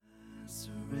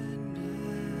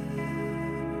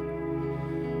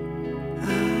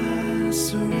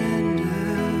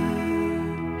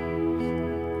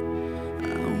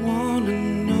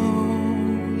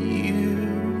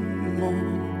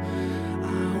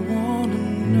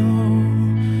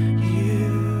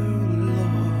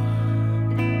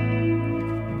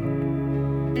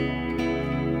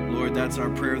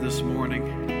prayer this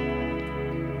morning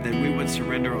that we would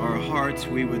surrender our hearts,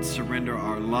 we would surrender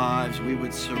our lives, we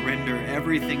would surrender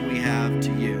everything we have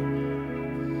to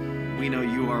you. We know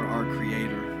you are our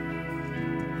creator.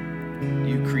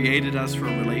 You created us for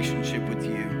a relationship with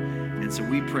you. And so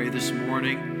we pray this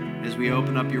morning as we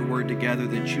open up your word together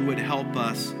that you would help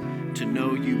us to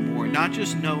know you more, not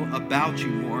just know about you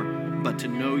more, but to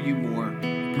know you more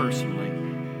personally.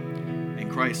 In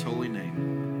Christ's holy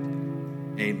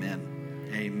name, amen.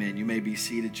 Amen. You may be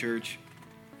seated, church.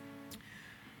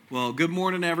 Well, good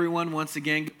morning, everyone. Once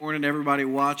again, good morning, everybody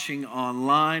watching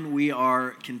online. We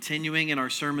are continuing in our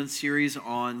sermon series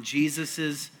on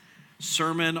Jesus'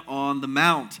 Sermon on the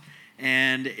Mount.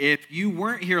 And if you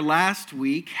weren't here last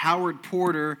week, Howard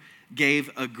Porter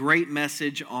gave a great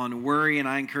message on worry, and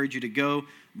I encourage you to go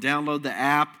download the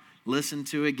app, listen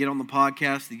to it, get on the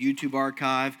podcast, the YouTube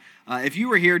archive. If you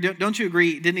were here, don't you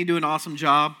agree? Didn't he do an awesome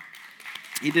job?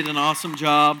 He did an awesome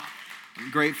job.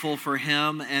 I'm grateful for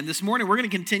him. And this morning, we're going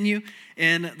to continue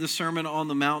in the Sermon on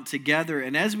the Mount together.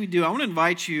 And as we do, I want to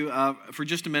invite you for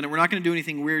just a minute. We're not going to do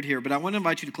anything weird here, but I want to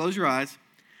invite you to close your eyes.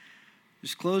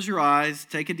 Just close your eyes,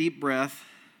 take a deep breath.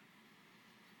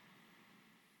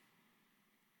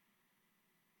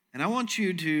 And I want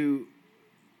you to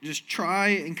just try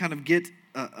and kind of get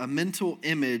a mental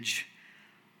image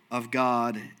of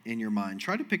God in your mind.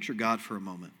 Try to picture God for a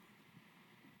moment.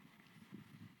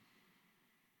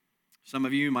 Some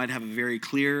of you might have a very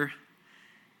clear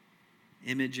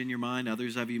image in your mind.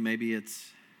 Others of you, maybe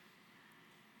it's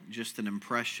just an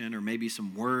impression, or maybe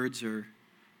some words are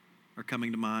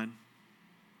coming to mind.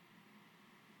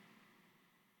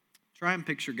 Try and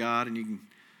picture God, and you can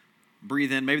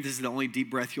breathe in. Maybe this is the only deep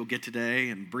breath you'll get today,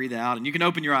 and breathe out. And you can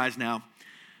open your eyes now.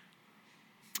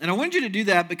 And I want you to do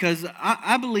that because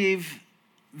I believe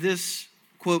this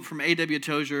quote from A.W.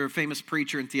 Tozer, a famous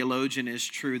preacher and theologian, is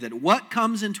true, that what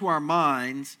comes into our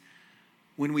minds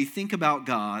when we think about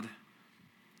God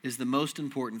is the most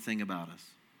important thing about us.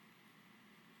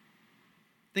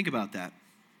 Think about that.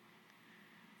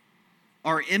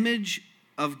 Our image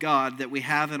of God that we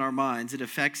have in our minds, it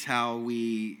affects how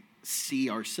we see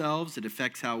ourselves. It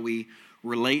affects how we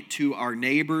relate to our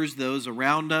neighbors, those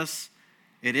around us.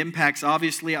 It impacts,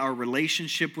 obviously, our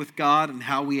relationship with God and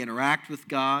how we interact with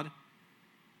God.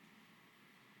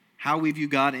 How we view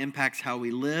God impacts how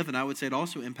we live, and I would say it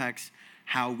also impacts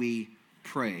how we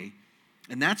pray.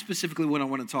 And that's specifically what I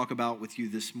want to talk about with you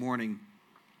this morning.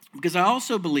 Because I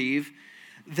also believe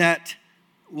that,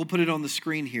 we'll put it on the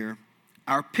screen here,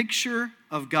 our picture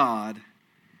of God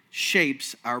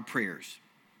shapes our prayers.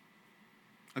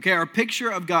 Okay, our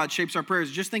picture of God shapes our prayers.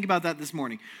 Just think about that this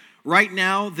morning. Right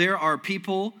now, there are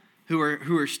people who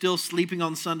are still sleeping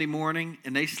on Sunday morning,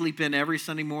 and they sleep in every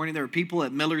Sunday morning. There are people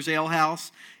at Miller's Ale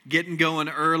House getting going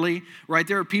early, right?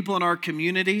 There are people in our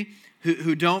community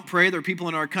who don't pray. There are people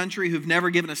in our country who've never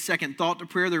given a second thought to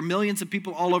prayer. There are millions of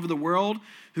people all over the world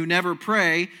who never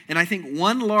pray, and I think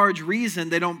one large reason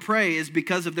they don't pray is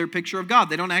because of their picture of God.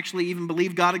 They don't actually even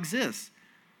believe God exists.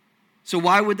 So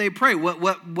why would they pray?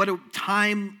 What a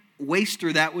time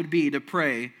waster that would be to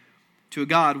pray to a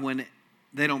God when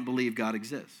they don't believe God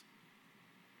exists.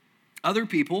 Other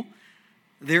people,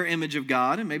 their image of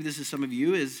God, and maybe this is some of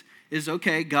you, is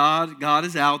okay, God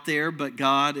is out there, but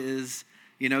God is,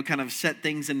 kind of set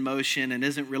things in motion and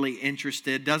isn't really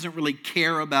interested, doesn't really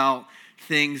care about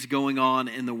things going on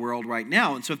in the world right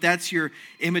now. And so if that's your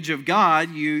image of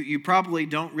God, you probably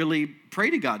don't really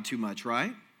pray to God too much,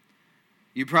 right?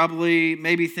 You probably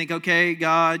maybe think, okay,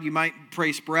 God, you might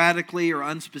pray sporadically or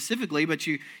unspecifically, but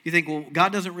you think, well,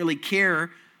 God doesn't really care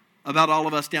about all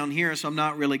of us down here, so I'm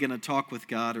not really going to talk with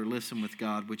God or listen with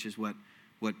God, which is what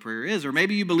prayer is. Or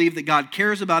maybe you believe that God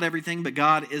cares about everything, but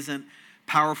God isn't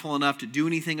powerful enough to do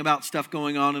anything about stuff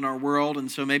going on in our world,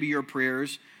 and so maybe your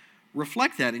prayers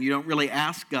reflect that, and you don't really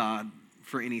ask God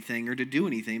for anything or to do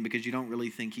anything because you don't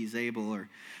really think He's able. Or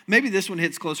maybe this one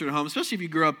hits closer to home, especially if you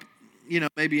grew up,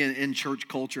 maybe in church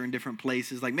culture in different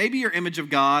places. Like maybe your image of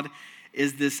God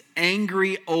is this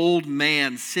angry old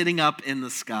man sitting up in the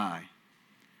sky.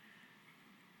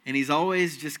 And he's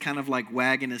always just kind of like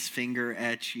wagging his finger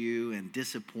at you and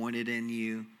disappointed in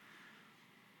you.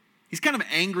 He's kind of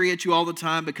angry at you all the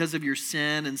time because of your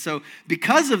sin. And so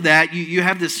because of that, you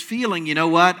have this feeling, you know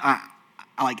what?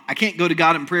 I can't go to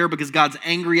God in prayer because God's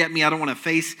angry at me. I don't want to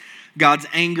face God's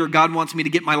anger. God wants me to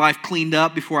get my life cleaned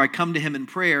up before I come to Him in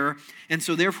prayer. And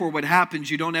so therefore what happens,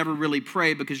 you don't ever really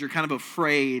pray because you're kind of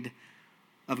afraid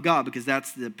of God, because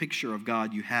that's the picture of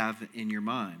God you have in your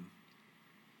mind.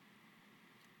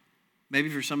 Maybe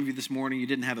for some of you this morning, you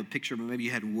didn't have a picture, but maybe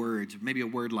you had words. Maybe a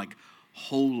word like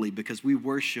holy, because we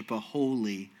worship a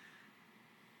holy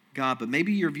God, but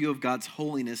maybe your view of God's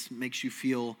holiness makes you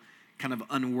feel kind of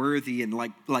unworthy and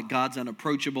like God's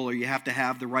unapproachable, or you have to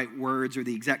have the right words or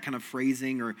the exact kind of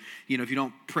phrasing, or, if you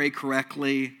don't pray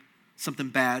correctly, something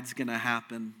bad's going to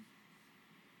happen.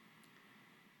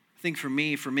 I think for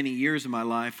me, for many years of my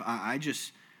life, I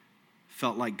just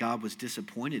felt like God was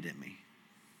disappointed in me.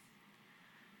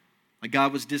 Like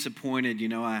God was disappointed,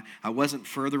 I wasn't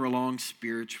further along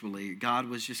spiritually. God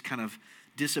was just kind of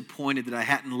disappointed that I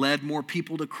hadn't led more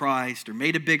people to Christ or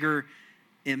made a bigger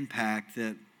impact,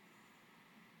 that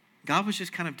God was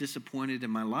just kind of disappointed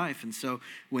in my life. And so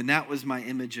when that was my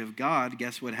image of God,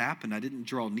 guess what happened? I didn't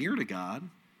draw near to God.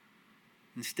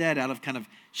 Instead, out of kind of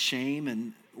shame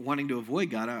and wanting to avoid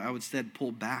God, I would instead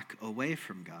pull back away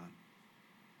from God.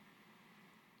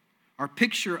 Our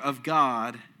picture of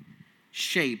God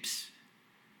shapes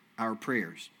our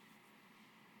prayers.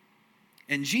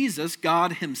 And Jesus,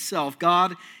 God himself,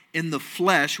 God in the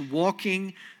flesh,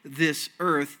 walking this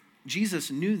earth, Jesus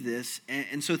knew this,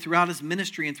 and so throughout his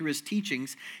ministry and through his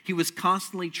teachings, he was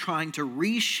constantly trying to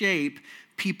reshape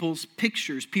people's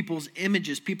pictures, people's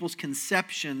images, people's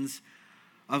conceptions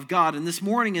of God. And this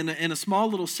morning, in a small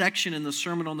little section in the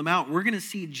Sermon on the Mount, we're going to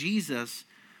see Jesus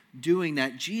doing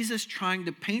that. Jesus trying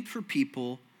to paint for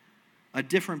people a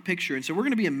different picture. And so we're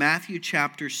going to be in Matthew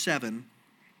chapter 7,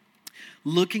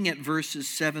 looking at verses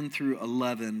 7 through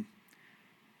 11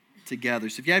 together.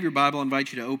 So if you have your Bible, I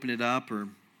invite you to open it up, or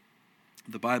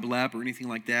the Bible app or anything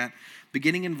like that.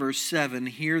 Beginning in verse 7,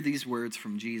 hear these words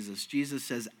from Jesus. Jesus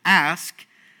says, "Ask,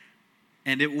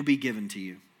 and it will be given to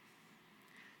you.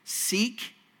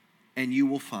 Seek, and you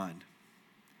will find.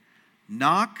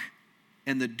 Knock,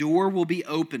 and the door will be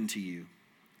open to you.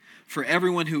 For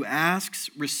everyone who asks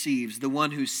receives, the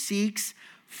one who seeks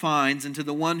finds, and to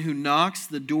the one who knocks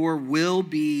the door will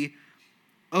be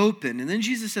open." And then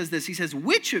Jesus says this, he says,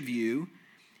 "Which of you,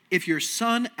 if your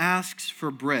son asks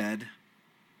for bread,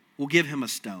 will give him a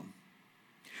stone?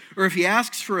 Or if he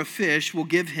asks for a fish, will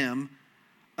give him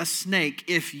a snake?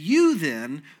 If you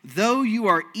then, though you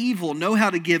are evil, know how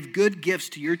to give good gifts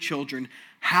to your children,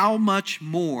 how much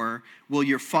more will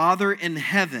your Father in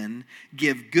heaven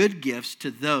give good gifts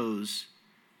to those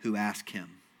who ask him?"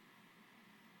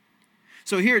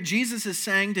 So here Jesus is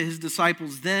saying to his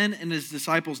disciples then and his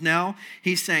disciples now,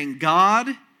 he's saying,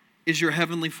 God is your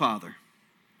heavenly Father.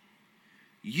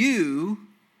 You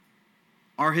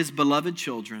are his beloved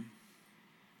children,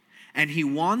 and he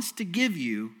wants to give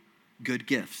you good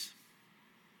gifts.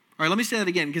 All right, let me say that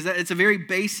again, because it's a very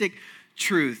basic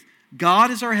truth.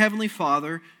 God is our heavenly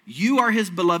Father, you are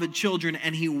his beloved children,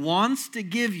 and he wants to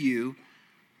give you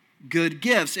good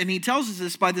gifts. And he tells us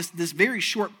this by this very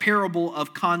short parable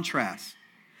of contrast.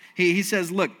 He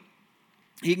says, look,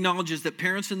 he acknowledges that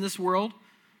parents in this world,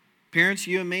 parents,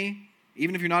 you and me,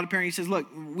 even if you're not a parent, he says, look,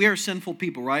 we are sinful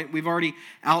people, right? We've already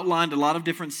outlined a lot of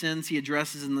different sins he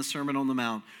addresses in the Sermon on the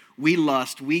Mount. We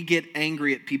lust. We get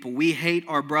angry at people. We hate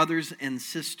our brothers and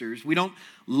sisters. We don't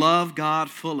love God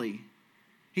fully.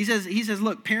 He says,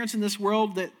 look, parents in this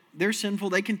world, that they're sinful.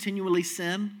 They continually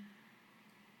sin.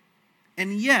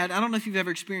 And yet, I don't know if you've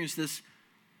ever experienced this,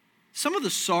 some of the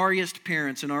sorriest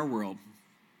parents in our world,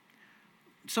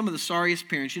 some of the sorriest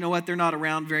parents, you know what? They're not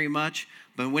around very much,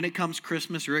 but when it comes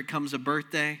Christmas or it comes a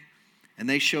birthday and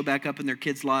they show back up in their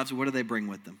kids' lives, what do they bring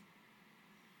with them?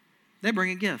 They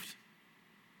bring a gift.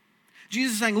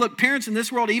 Jesus is saying, look, parents in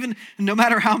this world, even no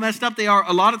matter how messed up they are,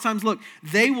 a lot of times, look,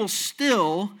 they will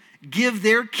still give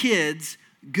their kids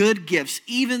good gifts,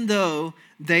 even though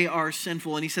they are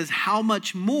sinful. And he says, how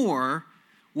much more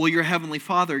will your heavenly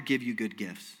Father give you good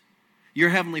gifts? Your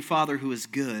heavenly Father who is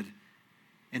good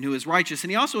and who is righteous.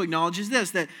 And he also acknowledges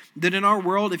this, that in our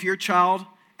world, if your child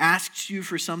asks you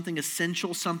for something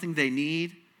essential, something they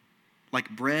need, like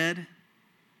bread,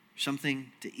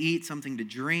 something to eat, something to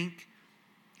drink,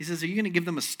 he says, are you going to give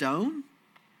them a stone?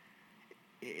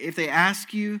 If they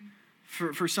ask you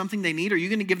for something they need, are you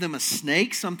going to give them a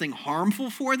snake, something harmful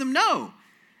for them? No.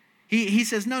 He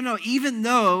says, no, even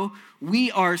though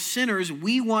we are sinners,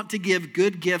 we want to give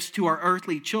good gifts to our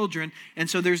earthly children. And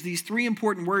so there's these three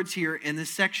important words here in this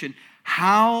section.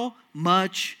 How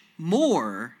much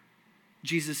more,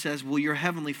 Jesus says, will your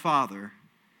heavenly Father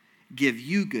give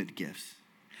you good gifts?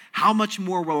 How much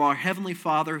more will our heavenly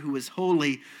Father, who is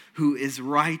holy, who is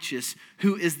righteous,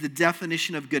 who is the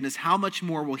definition of goodness, how much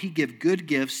more will he give good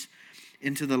gifts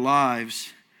into the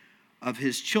lives of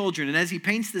his children? And as he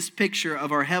paints this picture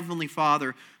of our heavenly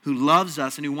Father who loves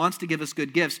us and who wants to give us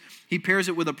good gifts, he pairs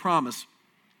it with a promise.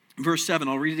 Verse 7,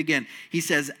 I'll read it again. He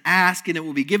says, ask and it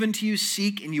will be given to you,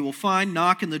 seek and you will find,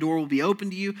 knock and the door will be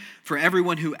opened to you. For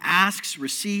everyone who asks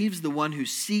receives, the one who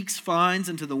seeks finds,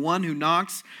 and to the one who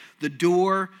knocks, the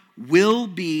door will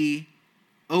be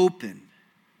opened.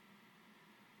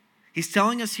 He's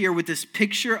telling us here with this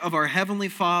picture of our Heavenly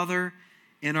Father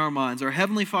in our minds, our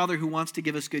Heavenly Father who wants to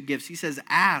give us good gifts. He says,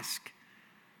 ask,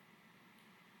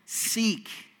 seek,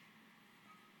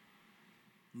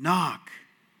 knock,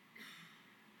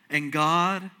 and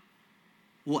God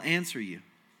will answer you.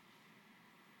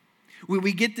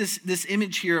 We get this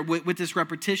image here with this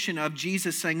repetition of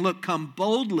Jesus saying, look, come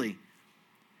boldly,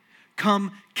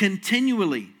 come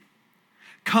continually,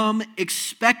 come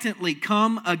expectantly,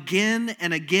 come again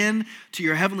and again to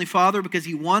your Heavenly Father because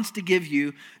He wants to give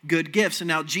you good gifts. And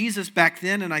now Jesus back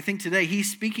then, and I think today,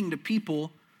 He's speaking to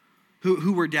people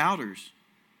who were doubters.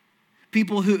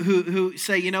 People who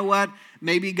say, you know what,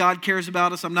 maybe God cares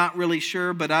about us, I'm not really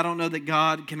sure, but I don't know that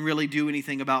God can really do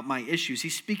anything about my issues.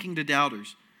 He's speaking to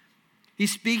doubters.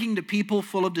 He's speaking to people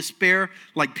full of despair,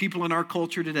 like people in our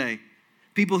culture today.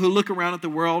 People who look around at the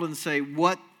world and say,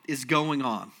 what is going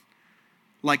on?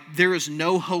 Like there is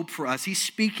no hope for us. He's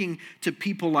speaking to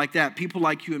people like that, people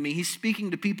like you and me. He's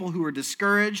speaking to people who are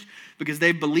discouraged because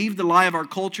they've believed the lie of our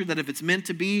culture that if it's meant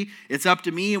to be, it's up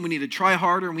to me and we need to try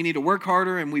harder and we need to work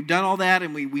harder and we've done all that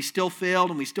and we still failed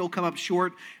and we still come up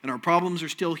short and our problems are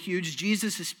still huge.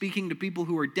 Jesus is speaking to people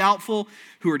who are doubtful,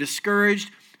 who are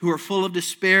discouraged, who are full of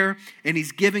despair, and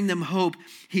He's giving them hope.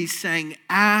 He's saying,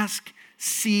 ask,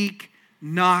 seek,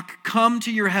 knock, come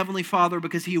to your Heavenly Father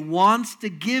because He wants to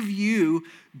give you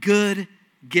good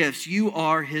gifts. You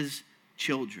are His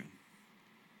children.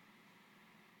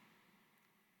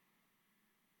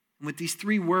 And with these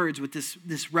three words, with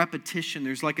this repetition,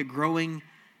 there's like a growing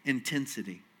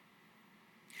intensity.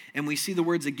 And we see the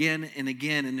words again and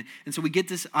again. And so we get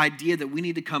this idea that we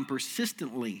need to come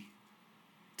persistently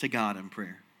to God in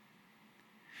prayer.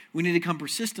 We need to come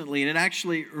persistently. And it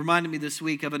actually reminded me this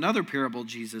week of another parable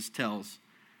Jesus tells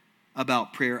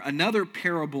about prayer. Another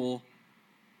parable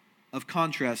of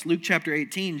contrast. Luke chapter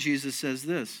 18, Jesus says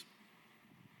this.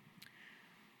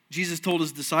 Jesus told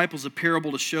His disciples a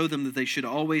parable to show them that they should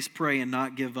always pray and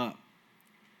not give up.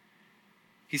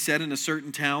 He said, in a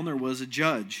certain town there was a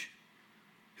judge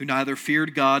who neither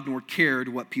feared God nor cared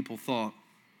what people thought.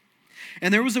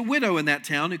 And there was a widow in that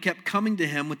town who kept coming to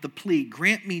him with the plea,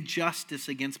 grant me justice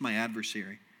against my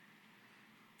adversary.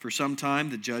 For some time,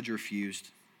 the judge refused.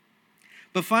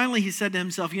 But finally, he said to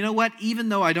himself, you know what? Even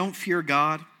though I don't fear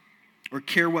God or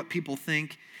care what people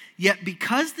think, yet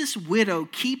because this widow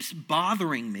keeps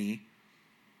bothering me,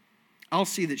 I'll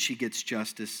see that she gets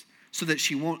justice so that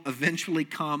she won't eventually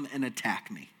come and attack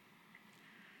me.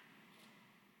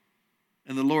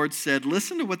 And the Lord said,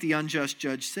 listen to what the unjust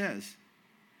judge says.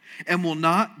 And will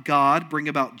not God bring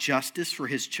about justice for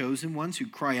His chosen ones who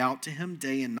cry out to Him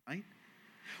day and night?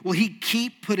 Will He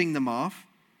keep putting them off?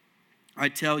 I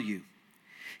tell you,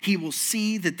 He will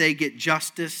see that they get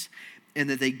justice and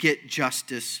that they get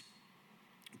justice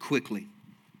quickly.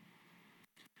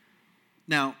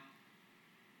 Now,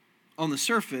 on the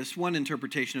surface, one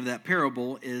interpretation of that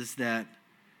parable is that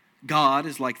God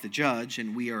is like the judge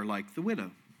and we are like the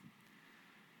widow.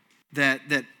 That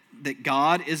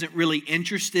God isn't really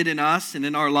interested in us and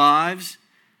in our lives.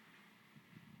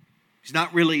 He's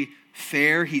not really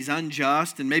fair. He's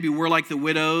unjust. And maybe we're like the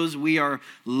widows. We are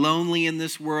lonely in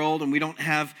this world and we don't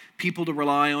have people to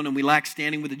rely on and we lack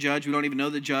standing with the judge. We don't even know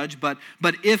the judge. But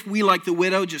if we, like the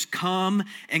widow, just come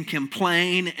and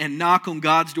complain and knock on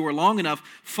God's door long enough,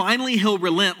 finally He'll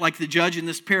relent like the judge in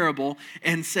this parable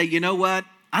and say, you know what?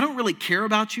 I don't really care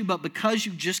about you, but because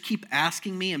you just keep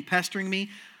asking me and pestering me,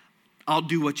 I'll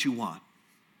do what you want.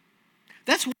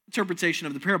 That's one interpretation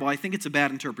of the parable. I think it's a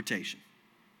bad interpretation.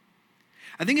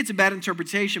 I think it's a bad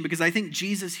interpretation because I think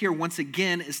Jesus here once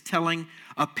again is telling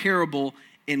a parable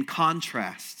in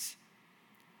contrasts.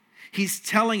 He's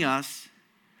telling us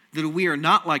that we are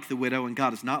not like the widow and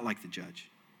God is not like the judge.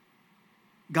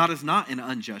 God is not an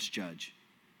unjust judge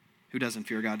who doesn't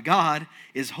fear God. God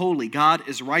is holy. God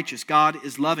is righteous. God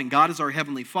is loving. God is our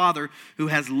Heavenly Father who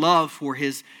has love for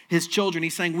His children.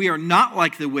 He's saying we are not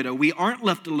like the widow. We aren't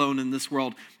left alone in this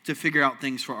world to figure out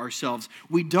things for ourselves.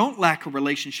 We don't lack a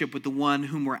relationship with the one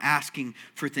whom we're asking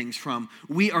for things from.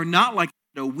 We are not like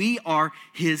the widow. We are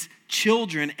His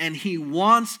children, and He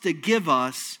wants to give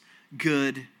us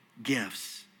good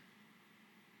gifts.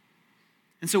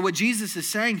 And so what Jesus is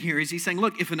saying here is He's saying,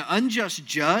 look, if an unjust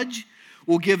judge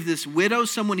will give this widow,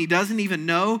 someone he doesn't even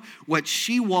know, what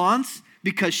she wants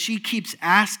because she keeps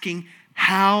asking,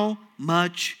 how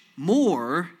much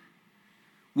more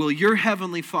will your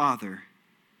Heavenly Father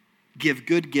give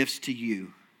good gifts to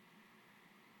you,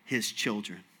 His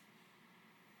children?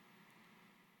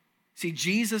 See,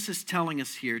 Jesus is telling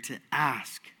us here to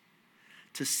ask,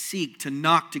 to seek, to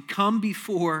knock, to come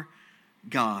before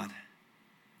God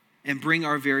and bring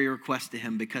our very request to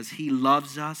him, because he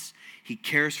loves us, he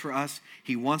cares for us,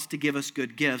 he wants to give us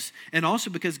good gifts, and also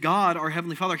because God, our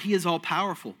Heavenly Father, he is all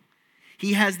powerful.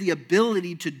 He has the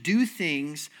ability to do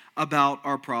things about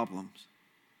our problems.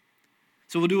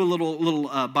 So we'll do a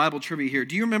little Bible trivia here.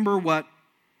 Do you remember what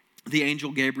the angel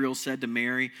Gabriel said to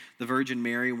Mary, the Virgin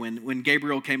Mary, when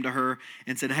Gabriel came to her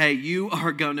and said, hey, you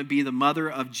are going to be the mother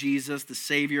of Jesus, the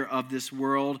Savior of this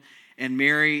world? And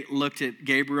Mary looked at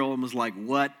Gabriel and was like,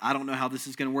 what? I don't know how this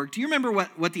is going to work. Do you remember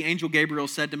what the angel Gabriel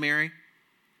said to Mary?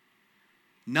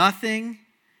 Nothing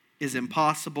is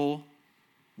impossible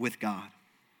with God.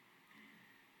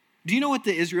 Do you know what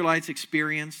the Israelites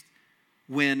experienced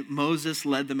when Moses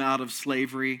led them out of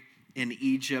slavery in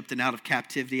Egypt and out of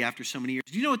captivity after so many years?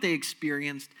 Do you know what they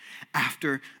experienced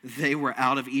after they were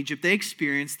out of Egypt? They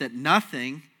experienced that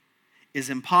nothing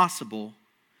is impossible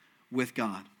with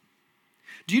God.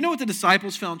 Do you know what the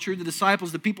disciples found true? The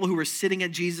disciples, the people who were sitting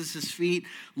at Jesus' feet,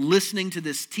 listening to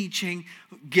this teaching,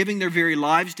 giving their very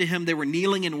lives to him, they were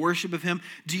kneeling in worship of him.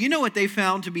 Do you know what they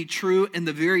found to be true in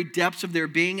the very depths of their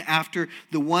being after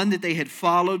the one that they had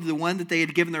followed, the one that they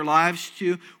had given their lives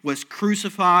to, was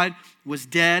crucified, was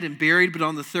dead and buried, but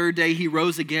on the third day he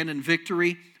rose again in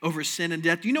victory over sin and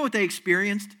death? Do you know what they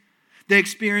experienced? They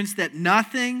experienced that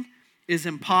nothing is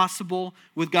impossible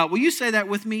with God. Will you say that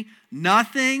with me?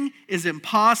 Nothing is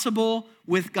impossible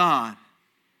with God.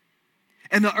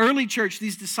 And the early church,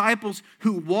 these disciples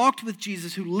who walked with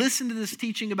Jesus, who listened to this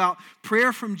teaching about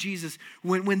prayer from Jesus,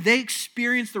 when they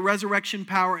experienced the resurrection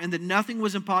power and that nothing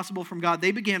was impossible from God,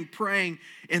 they began praying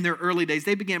in their early days.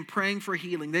 They began praying for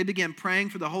healing. They began praying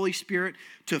for the Holy Spirit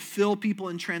to fill people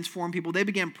and transform people. They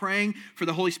began praying for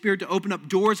the Holy Spirit to open up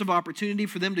doors of opportunity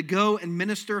for them to go and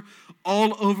minister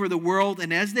all over the world.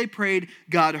 And as they prayed,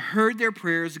 God heard their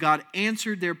prayers, God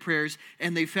answered their prayers,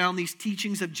 and they found these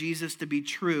teachings of Jesus to be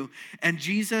true. And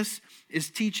Jesus'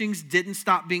 teachings didn't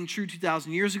stop being true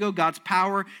 2,000 years ago. God's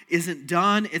power isn't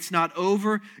done. It's not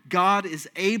over. God is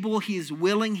able. He is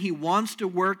willing. He wants to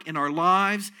work in our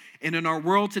lives and in our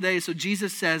world today. So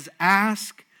Jesus says,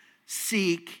 ask,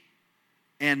 seek,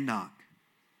 and knock.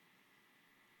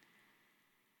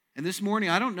 And this morning,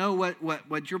 I don't know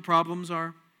what your problems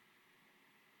are.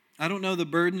 I don't know the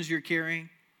burdens you're carrying.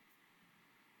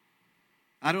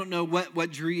 I don't know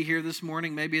what drew you here this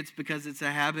morning. Maybe it's because it's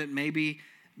a habit. Maybe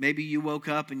you woke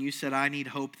up and you said, I need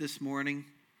hope this morning.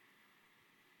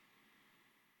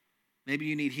 Maybe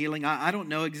you need healing. I don't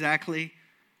know exactly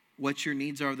what your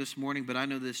needs are this morning, but I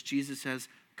know this. Jesus says,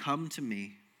 come to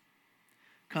me.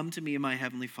 Come to me, my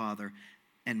Heavenly Father,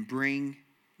 and bring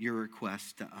your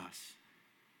request to us.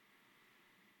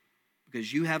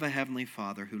 Because you have a Heavenly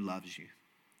Father who loves you,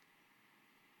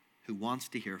 who wants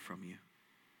to hear from you,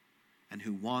 and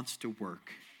who wants to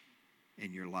work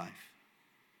in your life.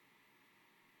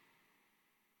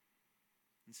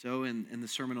 And so in the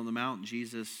Sermon on the Mount,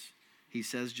 Jesus, he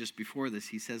says just before this,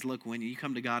 he says, look, when you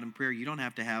come to God in prayer, you don't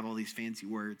have to have all these fancy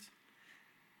words.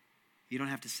 You don't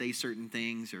have to say certain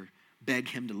things or beg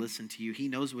him to listen to you. He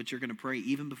knows what you're going to pray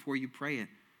even before you pray it.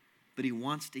 But he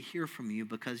wants to hear from you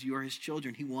because you are his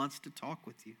children. He wants to talk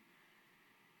with you.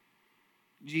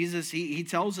 Jesus, he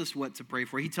tells us what to pray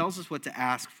for. He tells us what to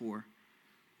ask for,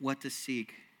 what to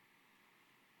seek.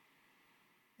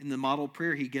 In the model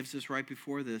prayer he gives us right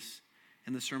before this,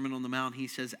 in the Sermon on the Mount, he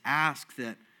says, ask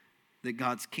that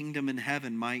God's kingdom in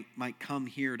heaven might come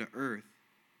here to earth.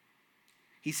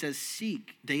 He says,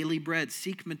 seek daily bread,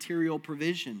 seek material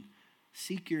provision,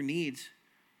 seek your needs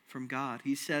from God.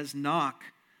 He says, knock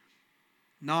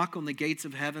on the gates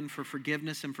of heaven for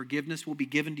forgiveness, and forgiveness will be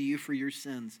given to you for your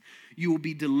sins. You will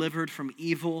be delivered from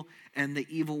evil and the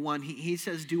evil one. He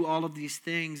says, do all of these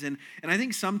things. And I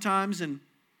think sometimes, and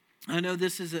I know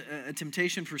this is a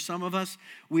temptation for some of us,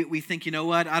 we think, you know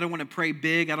what, I don't want to pray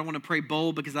big, I don't want to pray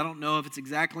bold because I don't know if it's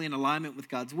exactly in alignment with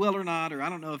God's will or not, or I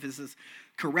don't know if this is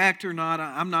correct or not.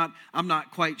 I'm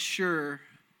not quite sure.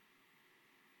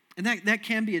 And that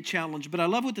can be a challenge, but I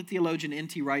love what the theologian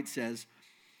N.T. Wright says.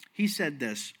 He said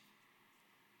this.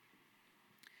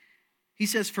 He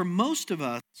says, for most of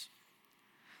us,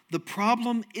 the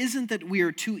problem isn't that we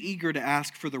are too eager to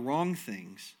ask for the wrong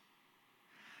things.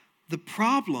 The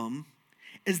problem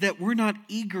is that we're not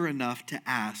eager enough to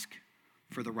ask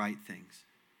for the right things.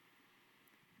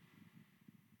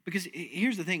 Because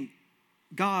here's the thing,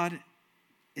 God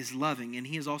is loving and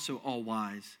he is also all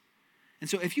wise. And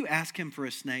so if you ask him for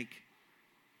a snake,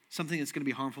 something that's going to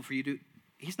be harmful for you,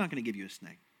 he's not going to give you a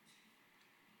snake.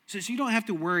 So you don't have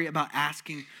to worry about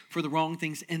asking for the wrong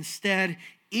things. Instead,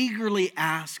 eagerly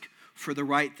ask for the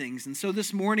right things. And so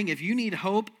this morning, if you need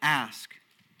hope, ask.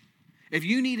 If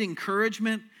you need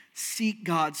encouragement, seek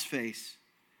God's face.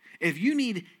 If you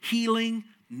need healing,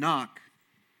 knock.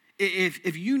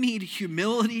 If you need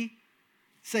humility,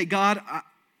 say, God,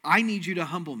 I need you to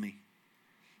humble me.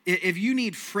 If you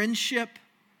need friendship,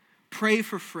 pray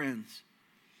for friends.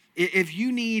 If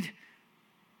you need,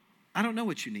 I don't know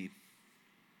what you need,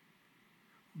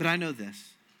 but I know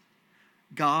this.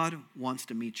 God wants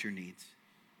to meet your needs.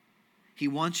 He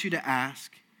wants you to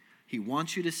ask. He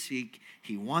wants you to seek.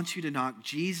 He wants you to knock.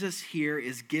 Jesus here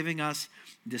is giving us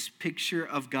this picture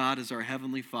of God as our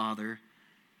Heavenly Father,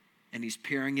 and he's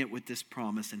pairing it with this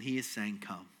promise, and he is saying,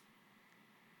 come.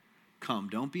 Come,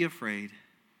 don't be afraid.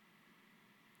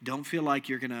 Don't feel like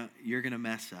you're gonna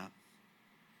mess up.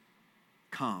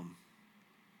 Come.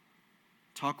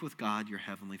 Talk with God, your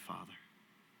Heavenly Father.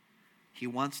 He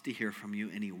wants to hear from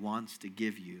you, and he wants to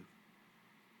give you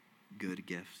good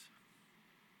gifts.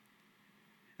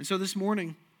 And so this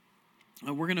morning,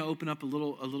 we're going to open up a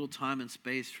little time and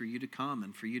space for you to come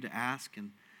and for you to ask and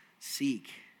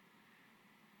seek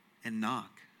and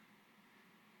knock.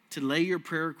 To lay your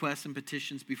prayer requests and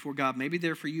petitions before God. Maybe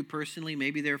they're for you personally.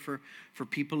 Maybe they're for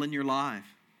people in your life.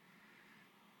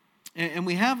 And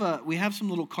we have some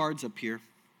little cards up here.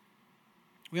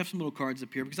 We have some little cards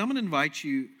up here because I'm going to invite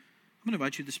you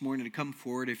this morning to come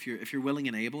forward if you're willing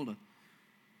and able to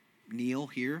kneel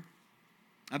here.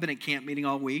 I've been at camp meeting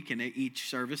all week, and at each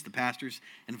service, the pastors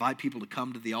invite people to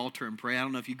come to the altar and pray. I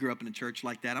don't know if you grew up in a church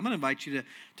like that. I'm going to invite you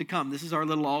to come. This is our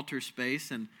little altar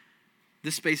space, and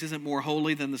this space isn't more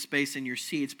holy than the space in your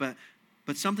seats, but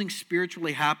something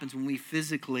spiritually happens when we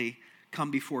physically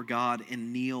come before God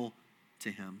and kneel to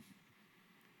him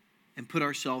and put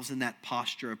ourselves in that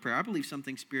posture of prayer. I believe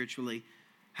something spiritually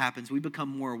happens. We become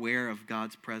more aware of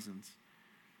God's presence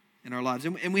in our lives.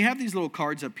 And we have these little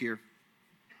cards up here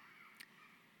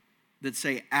that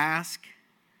say ask,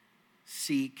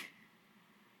 seek,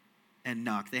 and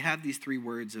knock. They have these three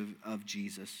words of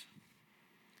Jesus.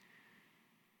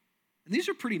 And these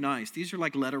are pretty nice. These are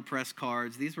like letterpress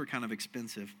cards. These were kind of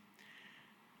expensive.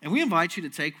 And we invite you to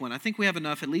take one. I think we have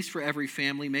enough, at least for every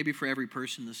family, maybe for every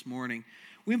person this morning.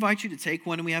 We invite you to take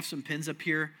one, and we have some pins up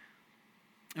here.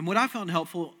 And what I found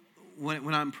helpful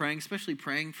when I'm praying, especially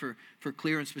praying for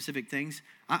clear and specific things,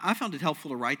 I found it helpful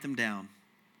to write them down.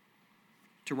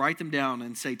 To write them down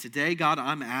and say, today, God,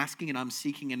 I'm asking and I'm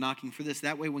seeking and knocking for this.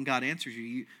 That way, when God answers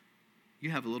you,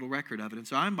 you have a little record of it. And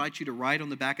so I invite you to write on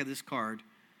the back of this card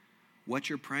what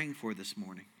you're praying for this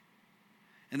morning.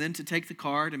 And then to take the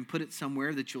card and put it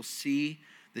somewhere that you'll see,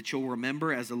 that you'll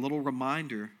remember as a little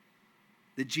reminder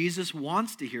that Jesus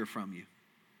wants to hear from you.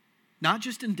 Not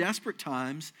just in desperate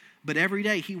times, but every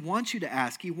day. He wants you to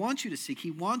ask. He wants you to seek.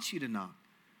 He wants you to knock.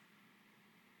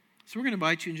 So we're going to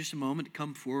invite you in just a moment to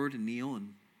come forward and kneel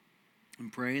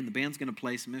and pray. And the band's going to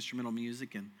play some instrumental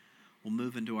music, and we'll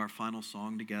move into our final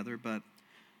song together. But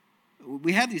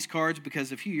we have these cards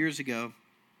because a few years ago,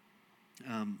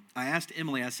 I asked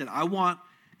Emily, I said, I want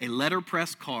a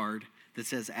letterpress card that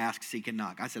says ask, seek, and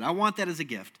knock. I said, I want that as a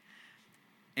gift.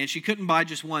 And she couldn't buy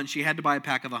just one. She had to buy a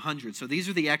pack of 100. So these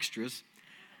are the extras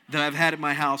that I've had at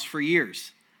my house for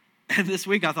years. And this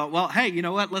week I thought, well, hey, you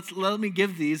know what? Let me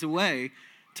give these away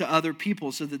to other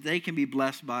people so that they can be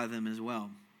blessed by them as well.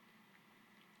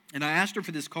 And I asked her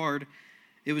for this card.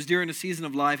 It was during a season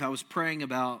of life I was praying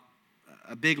about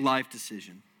a big life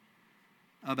decision,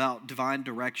 about divine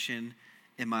direction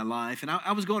in my life. And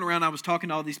I was going around, I was talking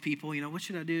to all these people, what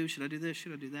should I do? Should I do this?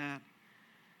 Should I do that?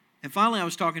 And finally I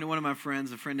was talking to one of my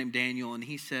friends, a friend named Daniel, and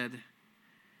he said,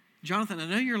 Jonathan, I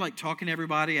know you're talking to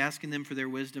everybody, asking them for their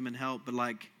wisdom and help, but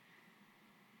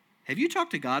have you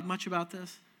talked to God much about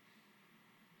this?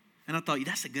 And I thought,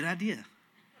 that's a good idea.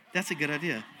 That's a good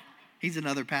idea. He's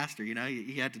another pastor,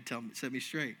 he had to set me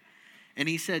straight. And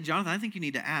he said, Jonathan, I think you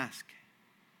need to ask.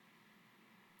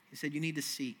 He said, you need to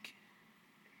seek.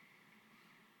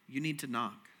 You need to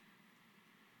knock.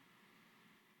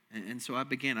 And so I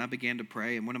began to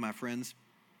pray, and one of my friends,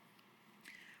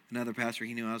 another pastor,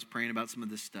 he knew I was praying about some of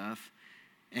this stuff.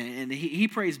 And he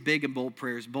prays big and bold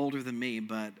prayers, bolder than me,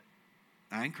 but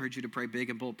I encourage you to pray big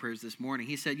and bold prayers this morning.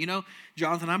 He said,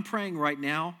 Jonathan, I'm praying right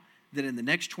now that in the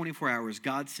next 24 hours,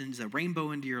 God sends a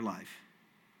rainbow into your life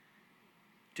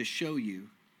to show you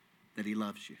that he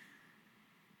loves you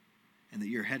and that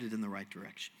you're headed in the right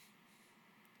direction.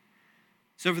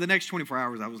 So for the next 24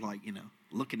 hours, I was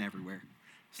looking everywhere.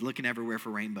 I was looking everywhere for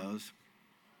rainbows.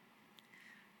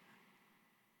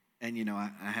 And, I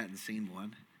hadn't seen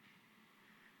one.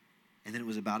 And then it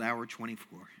was about hour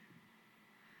 24.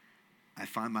 I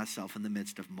find myself in the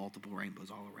midst of multiple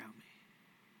rainbows all around me.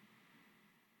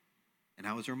 And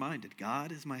I was reminded,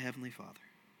 God is my Heavenly Father.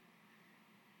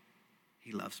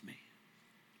 He loves me.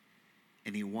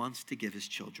 and he wants to give his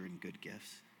children good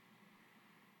gifts.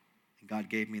 And God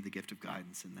gave me the gift of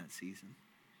guidance in that season.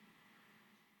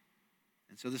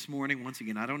 And so this morning, once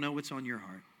again, I don't know what's on your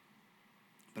heart,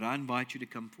 but I invite you to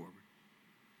come forward.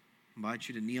 I invite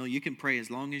you to kneel. You can pray as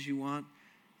long as you want.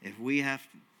 If we have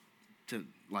to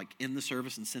end the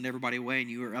service and send everybody away and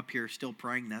you are up here still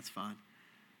praying, that's fine.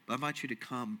 But I invite you to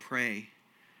come, pray,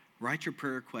 write your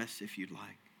prayer requests if you'd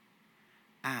like.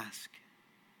 Ask,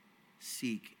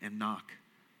 seek, and knock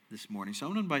this morning. So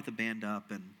I'm going to invite the band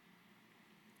up, and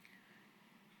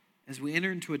as we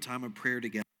enter into a time of prayer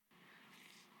together,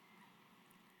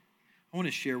 I want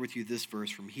to share with you this verse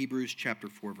from Hebrews chapter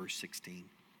 4, verse 16.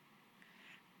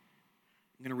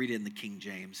 I'm going to read it in the King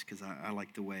James because I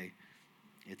like the way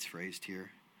it's phrased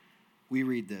here. We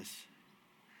read this.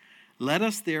 Let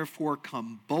us therefore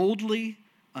come boldly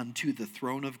unto the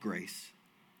throne of grace,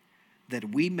 that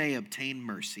we may obtain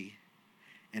mercy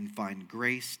and find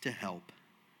grace to help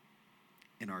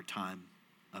in our time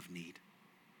of need.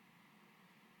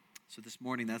 So this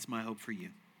morning, that's my hope for you.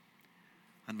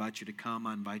 I invite you to come.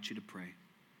 I invite you to pray.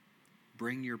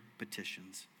 Bring your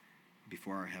petitions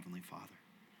before our Heavenly Father.